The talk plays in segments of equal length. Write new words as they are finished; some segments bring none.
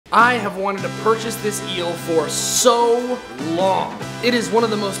I have wanted to purchase this eel for so long. It is one of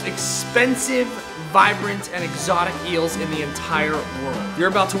the most expensive, vibrant, and exotic eels in the entire world. You're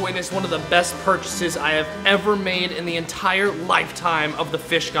about to witness one of the best purchases I have ever made in the entire lifetime of the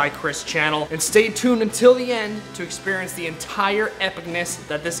Fish Guy Chris channel. And stay tuned until the end to experience the entire epicness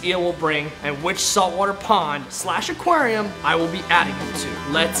that this eel will bring and which saltwater pond / aquarium I will be adding it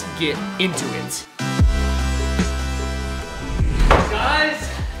to. Let's get into it. Guys,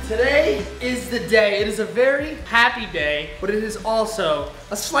 today is the day. It is a very happy day, but it is also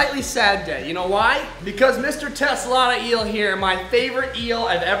a slightly sad day. You know why? Because Mr. Saltwater eel here, my favorite eel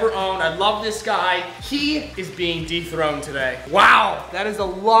I've ever owned, I love this guy, he is being dethroned today. Wow, that is a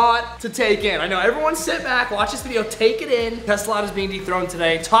lot to take in. I know, everyone sit back, watch this video, take it in. Saltwater is being dethroned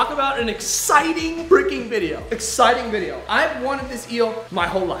today. Talk about an exciting freaking video. Exciting video. I've wanted this eel my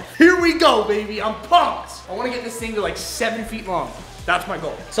whole life. Here we go, baby, I'm pumped. I wanna get this thing to like 7 feet long. That's my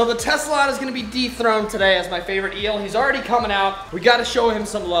goal. So the Saltwater is gonna be dethroned today as my favorite eel. He's already coming out. We gotta show him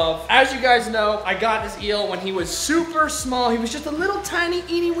some love. As you guys know, I got this eel when he was super small. He was just a little tiny,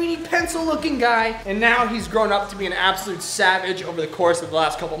 eeny-weeny, pencil-looking guy. And now he's grown up to be an absolute savage over the course of the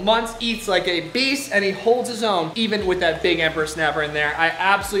last couple months. Eats like a beast, and he holds his own, even with that big emperor snapper in there. I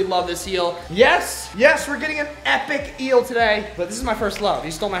absolutely love this eel. Yes, we're getting an epic eel today, but this is my first love.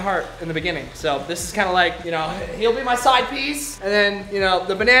 He stole my heart in the beginning. So this is kind of like, you know, he'll be my side piece, and then you know,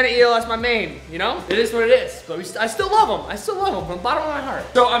 the banana eel, that's my main, you know? It is what it is, but I still love him. I still love him from the bottom of my heart.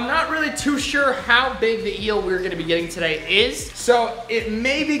 So I'm not really too sure how big the eel we're gonna be getting today is. So it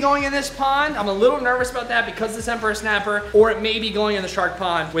may be going in this pond. I'm a little nervous about that because this emperor snapper, or it may be going in the shark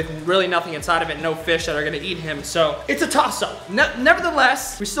pond with really nothing inside of it, no fish that are gonna eat him. So it's a toss-up.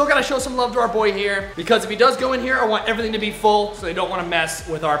 Nevertheless, we still gotta show some love to our boy here, because if he does go in here, I want everything to be full so they don't wanna mess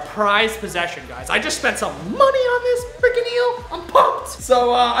with our prized possession, guys. I just spent some money on this freaking eel. I'm pumped.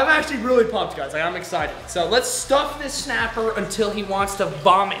 So I'm actually really pumped, guys. I'm excited. So let's stuff this snapper until he wants to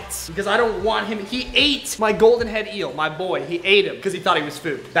vomit, because I don't want him. He ate my golden head eel, my boy. He ate him because he thought he was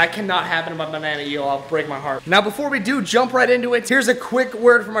food. That cannot happen to my banana eel. I'll break my heart. Now, before we do jump right into it, here's a quick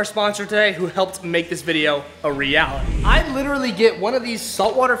word from our sponsor today who helped make this video a reality. I literally get one of these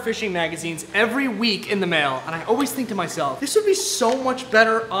saltwater fishing magazines every week in the mail, and I always think to myself, this would be so much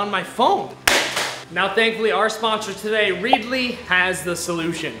better on my phone. Now, thankfully, our sponsor today, Readly, has the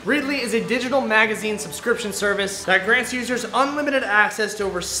solution. Readly is a digital magazine subscription service that grants users unlimited access to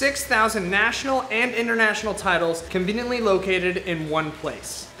over 6,000 national and international titles conveniently located in one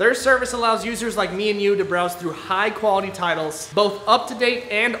place. Their service allows users like me and you to browse through high-quality titles, both up-to-date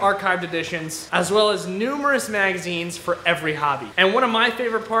and archived editions, as well as numerous magazines for every hobby. And one of my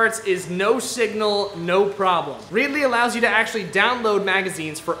favorite parts is no signal, no problem. Readly allows you to actually download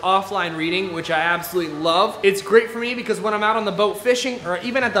magazines for offline reading, which I absolutely love. It's great for me because when I'm out on the boat fishing or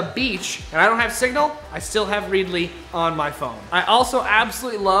even at the beach and I don't have signal, I still have Readly on my phone. I also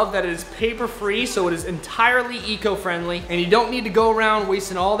absolutely love that it is paper-free, so it is entirely eco-friendly, and you don't need to go around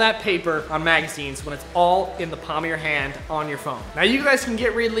wasting all that paper on magazines when it's all in the palm of your hand on your phone. Now, you guys can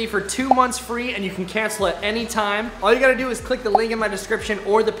get Readly for 2 months free, and you can cancel at any time. All you gotta do is click the link in my description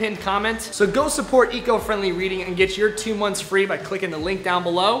or the pinned comment. So go support eco-friendly reading and get your 2 months free by clicking the link down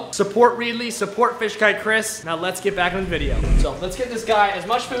below. Support Readly, support Fish Guy Chris. Now let's get back into the video. So let's get this guy as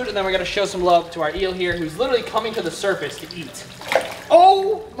much food, and then we're gonna show some love to our eel here, who's literally coming to the surface to eat.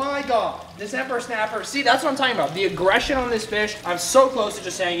 Oh my God, this emperor snapper. See, that's what I'm talking about. The aggression on this fish. I'm so close to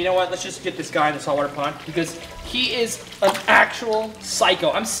just saying, you know what, let's just get this guy in the saltwater pond, because he is an actual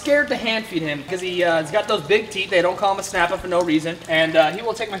psycho. I'm scared to hand feed him because he's got those big teeth. They don't call him a snapper for no reason. And he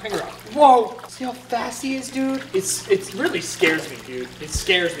will take my finger off. Whoa, see how fast he is, dude? It really scares me, dude. It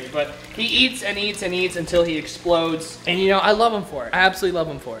scares me, but he eats and eats and eats until he explodes. And you know, I love him for it. I absolutely love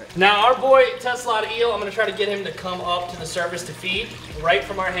him for it. Now, our boy Saltwater eel, I'm gonna try to get him to come up to the surface to feed right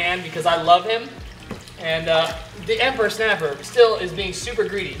from our hand because I love him. And the emperor snapper still is being super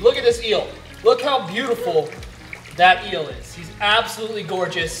greedy. Look at this eel. Look how beautiful that eel is. He's absolutely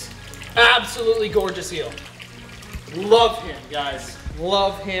gorgeous. Absolutely gorgeous eel. Love him, guys.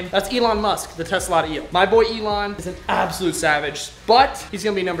 Love him. That's Elon Musk, the Saltwater eel. My boy Elon is an absolute savage, but he's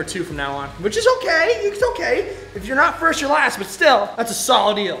gonna be number 2 from now on, which is okay. It's okay. If you're not first, you're last, but still, that's a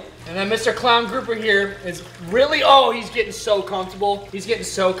solid eel. And then Mr. Clown Grouper here is really, oh, he's getting so comfortable. He's getting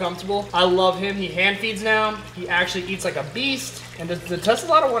so comfortable. I love him. He hand feeds now. He actually eats like a beast. And does the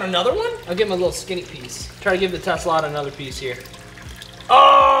Saltwater want another one? I'll give him a little skinny piece. Try to give the Saltwater another piece here.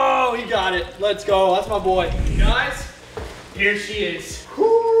 Oh, he got it. Let's go. That's my boy. Guys, here she is.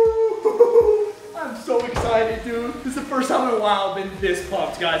 Woo! I'm so excited, dude. This is the first time in a while I've been this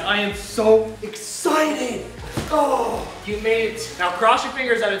pumped, guys. I am so excited. Oh, you made it. Now cross your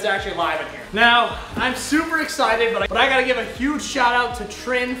fingers that it's actually live in here. Now, I'm super excited, but I gotta give a huge shout out to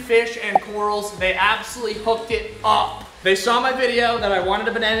Trin Fish and Corals. They absolutely hooked it up. They saw my video that I wanted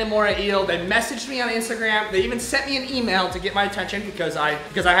a banana moray eel. They messaged me on Instagram. They even sent me an email to get my attention because I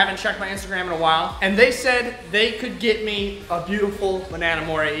haven't checked my Instagram in a while. And they said they could get me a beautiful banana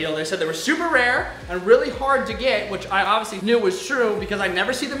moray eel. They said they were super rare and really hard to get, which I obviously knew was true because I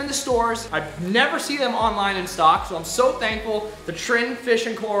never see them in the stores. I never see them online in stock. So I'm so thankful to Trin Fish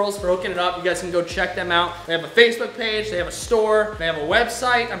and Corals for hooking it up. You guys can go check them out. They have a Facebook page, they have a store, they have a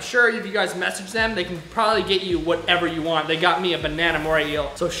website. I'm sure if you guys message them, they can probably get you whatever you want. They got me a banana moray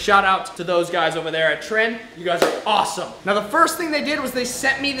eel. So shout out to those guys over there at Trin. You guys are awesome. Now the first thing they did was they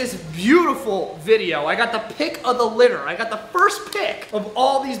sent me this beautiful video. I got the pick of the litter. I got the first pick of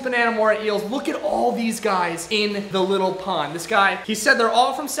all these banana moray eels. Look at all these guys in the little pond. This guy, he said they're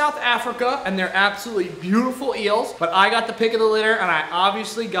all from South Africa and they're absolutely beautiful eels, but I got the pick of the litter and I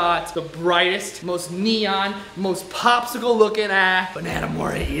obviously got the brightest, most neon, most popsicle looking banana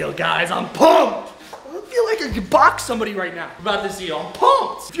moray eel, guys. I'm pumped. I feel like I could box somebody right now about this eel. I'm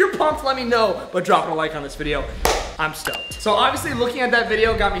pumped. If you're pumped, let me know by dropping a like on this video. I'm stoked. So obviously looking at that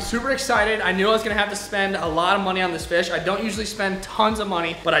video got me super excited. I knew I was gonna have to spend a lot of money on this fish. I don't usually spend tons of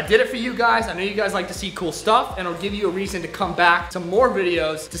money, but I did it for you guys. I know you guys like to see cool stuff and it'll give you a reason to come back to more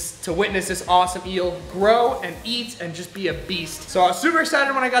videos to witness this awesome eel grow and eat and just be a beast. So I was super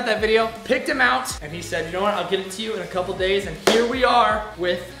excited when I got that video, picked him out, and he said, you know what, I'll get it to you in a couple days, and here we are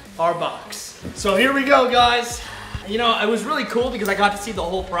with our box. So here we go, guys. You know, it was really cool because I got to see the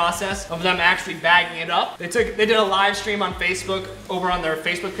whole process of them actually bagging it up. They did a live stream on Facebook over on their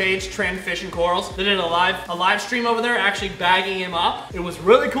Facebook page, Trin Fish and Corals. They did a live stream over there actually bagging him up. It was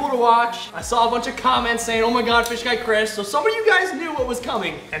really cool to watch. I saw a bunch of comments saying, oh my God, Fish Guy Chris. So some of you guys knew what was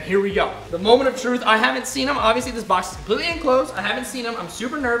coming. And here we go. The moment of truth. I haven't seen him. Obviously this box is completely enclosed. I haven't seen him. I'm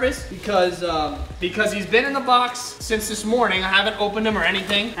super nervous because he's been in the box since this morning. I haven't opened him or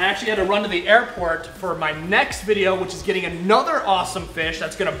anything. I actually had to run to the airport for my next video, which is getting another awesome fish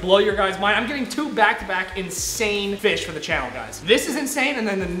that's gonna blow your guys' mind. I'm getting 2 back-to-back insane fish for the channel, guys. This is insane, and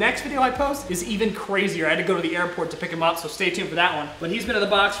then the next video I post is even crazier. I had to go to the airport to pick him up, so stay tuned for that one. But he's been in the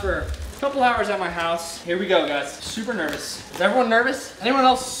box for a couple hours at my house. Here we go, guys. Super nervous. Is everyone nervous? Anyone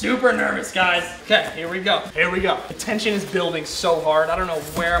else super nervous, guys? Okay, here we go. Here we go. The tension is building so hard. I don't know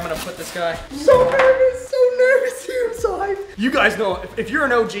where I'm gonna put this guy. So nervous, dude. I'm so hyped. You guys know, if you're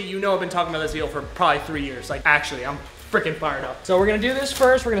an OG, you know I've been talking about this eel for probably 3 years. Like, actually, I'm freaking fired up. So we're gonna do this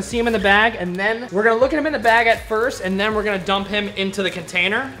first. We're gonna see him in the bag, and then we're gonna look at him in the bag at first, and then we're gonna dump him into the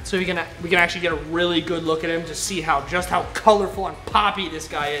container so we can actually get a really good look at him to see just how colorful and poppy this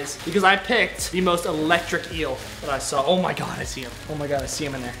guy is. Because I picked the most electric eel that I saw. Oh my God, I see him. Oh my God, I see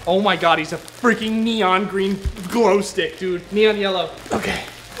him in there. Oh my God, he's a freaking neon green glow stick, dude. Neon yellow. Okay.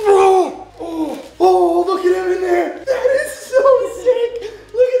 Oh, look at him in there. That is so sick.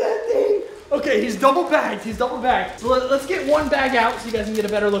 Look at that thing. Okay, he's double bagged. He's double bagged. So let's get one bag out so you guys can get a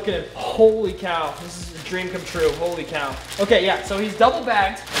better look at him. Holy cow. This is a dream come true. Holy cow. Okay, yeah, so he's double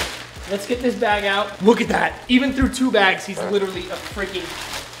bagged. Let's get this bag out. Look at that. Even through 2 bags, he's literally a freaking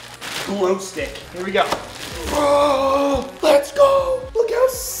glow stick. Here we go. Oh, let's go. Look how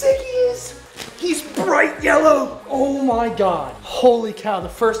sick he is. He's bright yellow. Oh my God. Holy cow, the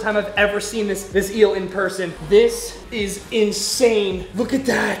first time I've ever seen this eel in person. This is insane. Look at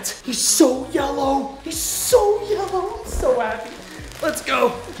that. He's so yellow. He's so yellow. I'm so happy. Let's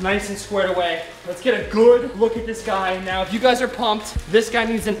go. Nice and squared away. Let's get a good look at this guy. Now, if you guys are pumped, this guy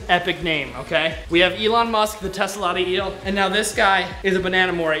needs an epic name, okay? We have Elon Musk, the Tesla eel, and now this guy is a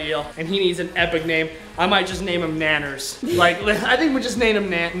banana moray eel, and he needs an epic name. I might just name him Nanners. Like, I think we just name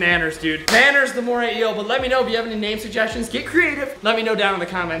him Nanners, dude. Nanners the moray eel, but let me know if you have any name suggestions. Get creative. Let me know down in the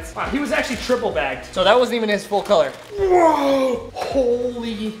comments. Wow, he was actually triple bagged, so that wasn't even his full color. Whoa!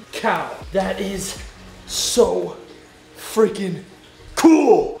 Holy cow. That is so freaking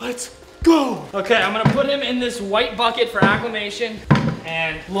cool. Let's go. Okay, I'm gonna put him in this white bucket for acclimation.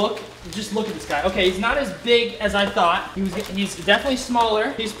 And just look at this guy. Okay, he's not as big as I thought. He's definitely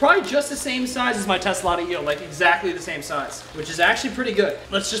smaller. He's probably just the same size as my Tesla eel, like exactly the same size, which is actually pretty good.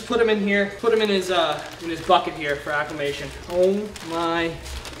 Let's just put him in here, put him in his bucket here for acclimation. Oh my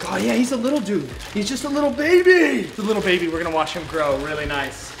God, yeah, he's a little dude. He's just a little baby. He's a little baby. We're gonna watch him grow really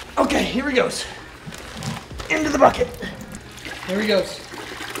nice. Okay, here he goes. Into the bucket. Here he goes.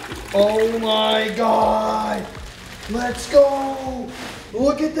 Oh my God. Let's go.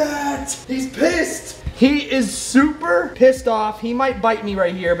 Look at that. He's pissed. He is super pissed off. He might bite me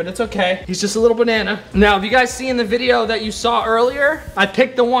right here, but it's okay. He's just a little banana. Now, if you guys see in the video that you saw earlier, I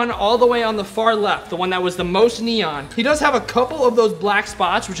picked the one all the way on the far left, the one that was the most neon. He does have a couple of those black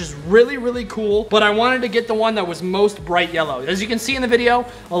spots, which is really, really cool, but I wanted to get the one that was most bright yellow. As you can see in the video,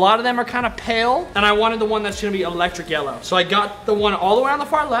 a lot of them are kind of pale, and I wanted the one that's gonna be electric yellow. So I got the one all the way on the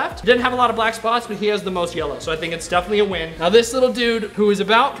far left. Didn't have a lot of black spots, but he has the most yellow, so I think it's definitely a win. Now this little dude, who is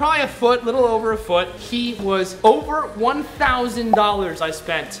about probably a foot, little over a foot, he was over $1,000 I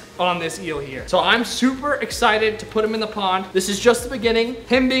spent on this eel here. So I'm super excited to put him in the pond. This is just the beginning.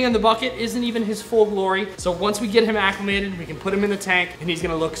 Him being in the bucket isn't even his full glory. So once we get him acclimated, we can put him in the tank and he's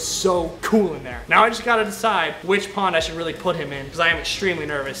gonna look so cool in there. Now I just gotta decide which pond I should really put him in because I am extremely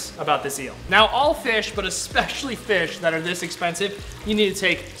nervous about this eel. Now all fish, but especially fish that are this expensive, you need to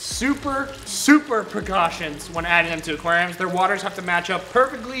take super precautions when adding them to aquariums. Their waters have to match up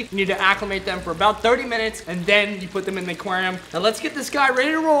perfectly. You need to acclimate them for about 30 minutes and then you put them in the aquarium. Now let's get this guy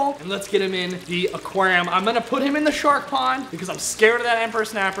ready to roll and let's get him in the aquarium. I'm gonna put him in the shark pond because I'm scared of that emperor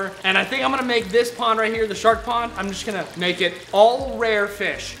snapper. And I think I'm gonna make this pond right here, the shark pond, I'm just gonna make it all rare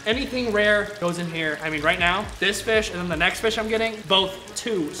fish. Anything rare goes in here. I mean, right now, this fish and then the next fish I'm getting, both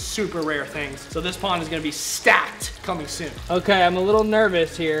two super rare things. So this pond is gonna be stacked coming soon. Okay, I'm a little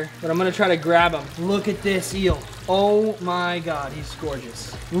nervous here, but I'm gonna try to grab him. Look at this eel. Oh my God, he's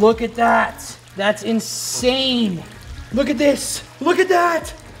gorgeous. Look at that. That's insane. Look at this. Look at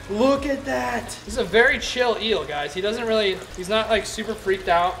that. Look at that. This is a very chill eel, guys. He's not like super freaked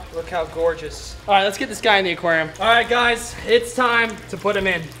out. Look how gorgeous. All right, let's get this guy in the aquarium. All right, guys, it's time to put him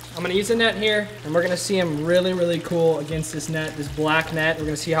in. I'm gonna use a net here, and we're gonna see him really cool against this net, this black net. We're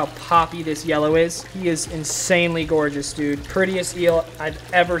gonna see how poppy this yellow is. He is insanely gorgeous, dude. Prettiest eel I've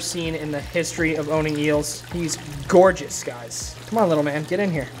ever seen in the history of owning eels. He's gorgeous, guys. Come on, little man, get in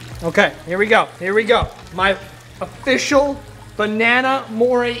here. Okay, here we go, here we go. My official banana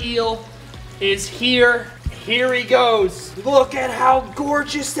moray eel is here. Here he goes. Look at how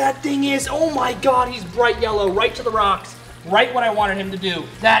gorgeous that thing is. Oh my God, he's bright yellow, right to the rocks. Right what I wanted him to do.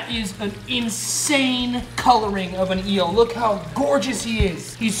 That is an insane coloring of an eel. Look how gorgeous he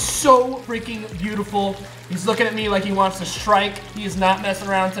is. He's so freaking beautiful. He's looking at me like he wants to strike. He is not messing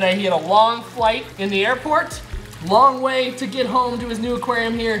around today. He had a long flight in the airport. Long way to get home to his new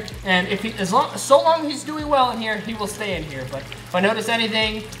aquarium here. And if he, so long he's doing well in here, he will stay in here. But if I notice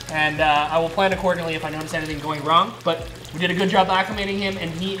anything, and I will plan accordingly if I notice anything going wrong. But we did a good job acclimating him,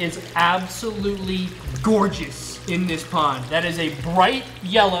 and he is absolutely gorgeous in this pond. That is a bright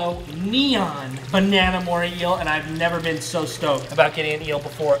yellow neon banana moray eel, and I've never been so stoked about getting an eel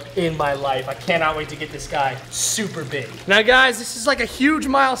before in my life. I cannot wait to get this guy super big. Now guys, this is like a huge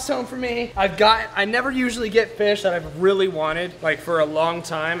milestone for me. I never usually get fish that I've really wanted like for a long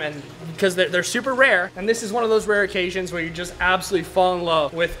time, and because they're super rare, and this is one of those rare occasions where you just absolutely fall in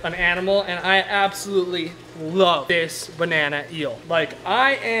love with an animal, and I absolutely love this banana eel. Like,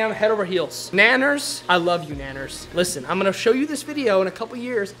 I am head over heels. Nanners, I love you, Nanners. Listen, I'm gonna show you this video in a couple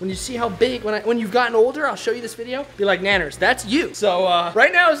years when you see how big, when you've gotten older, I'll show you this video. Be like, Nanners, that's you. So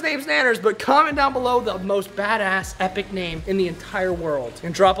right now his name's Nanners, but comment down below the most badass epic name in the entire world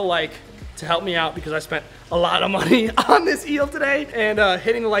and drop a like to help me out because I spent a lot of money on this eel today, and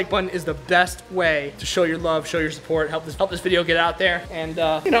hitting the like button is the best way to show your love, show your support, help this video get out there, and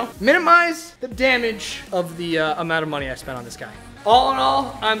you know, minimize the damage of the amount of money I spent on this guy. All in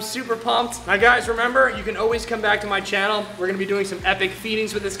all, I'm super pumped. Now guys, remember, you can always come back to my channel. We're gonna be doing some epic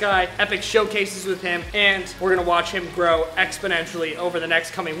feedings with this guy, epic showcases with him, and we're gonna watch him grow exponentially over the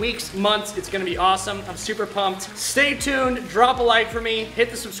next coming weeks, months. It's gonna be awesome. I'm super pumped. Stay tuned, drop a like for me, hit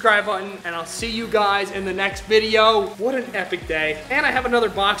the subscribe button, and I'll see you guys in the next video. What an epic day. And I have another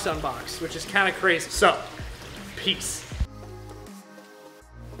box unbox, which is kind of crazy. So, peace.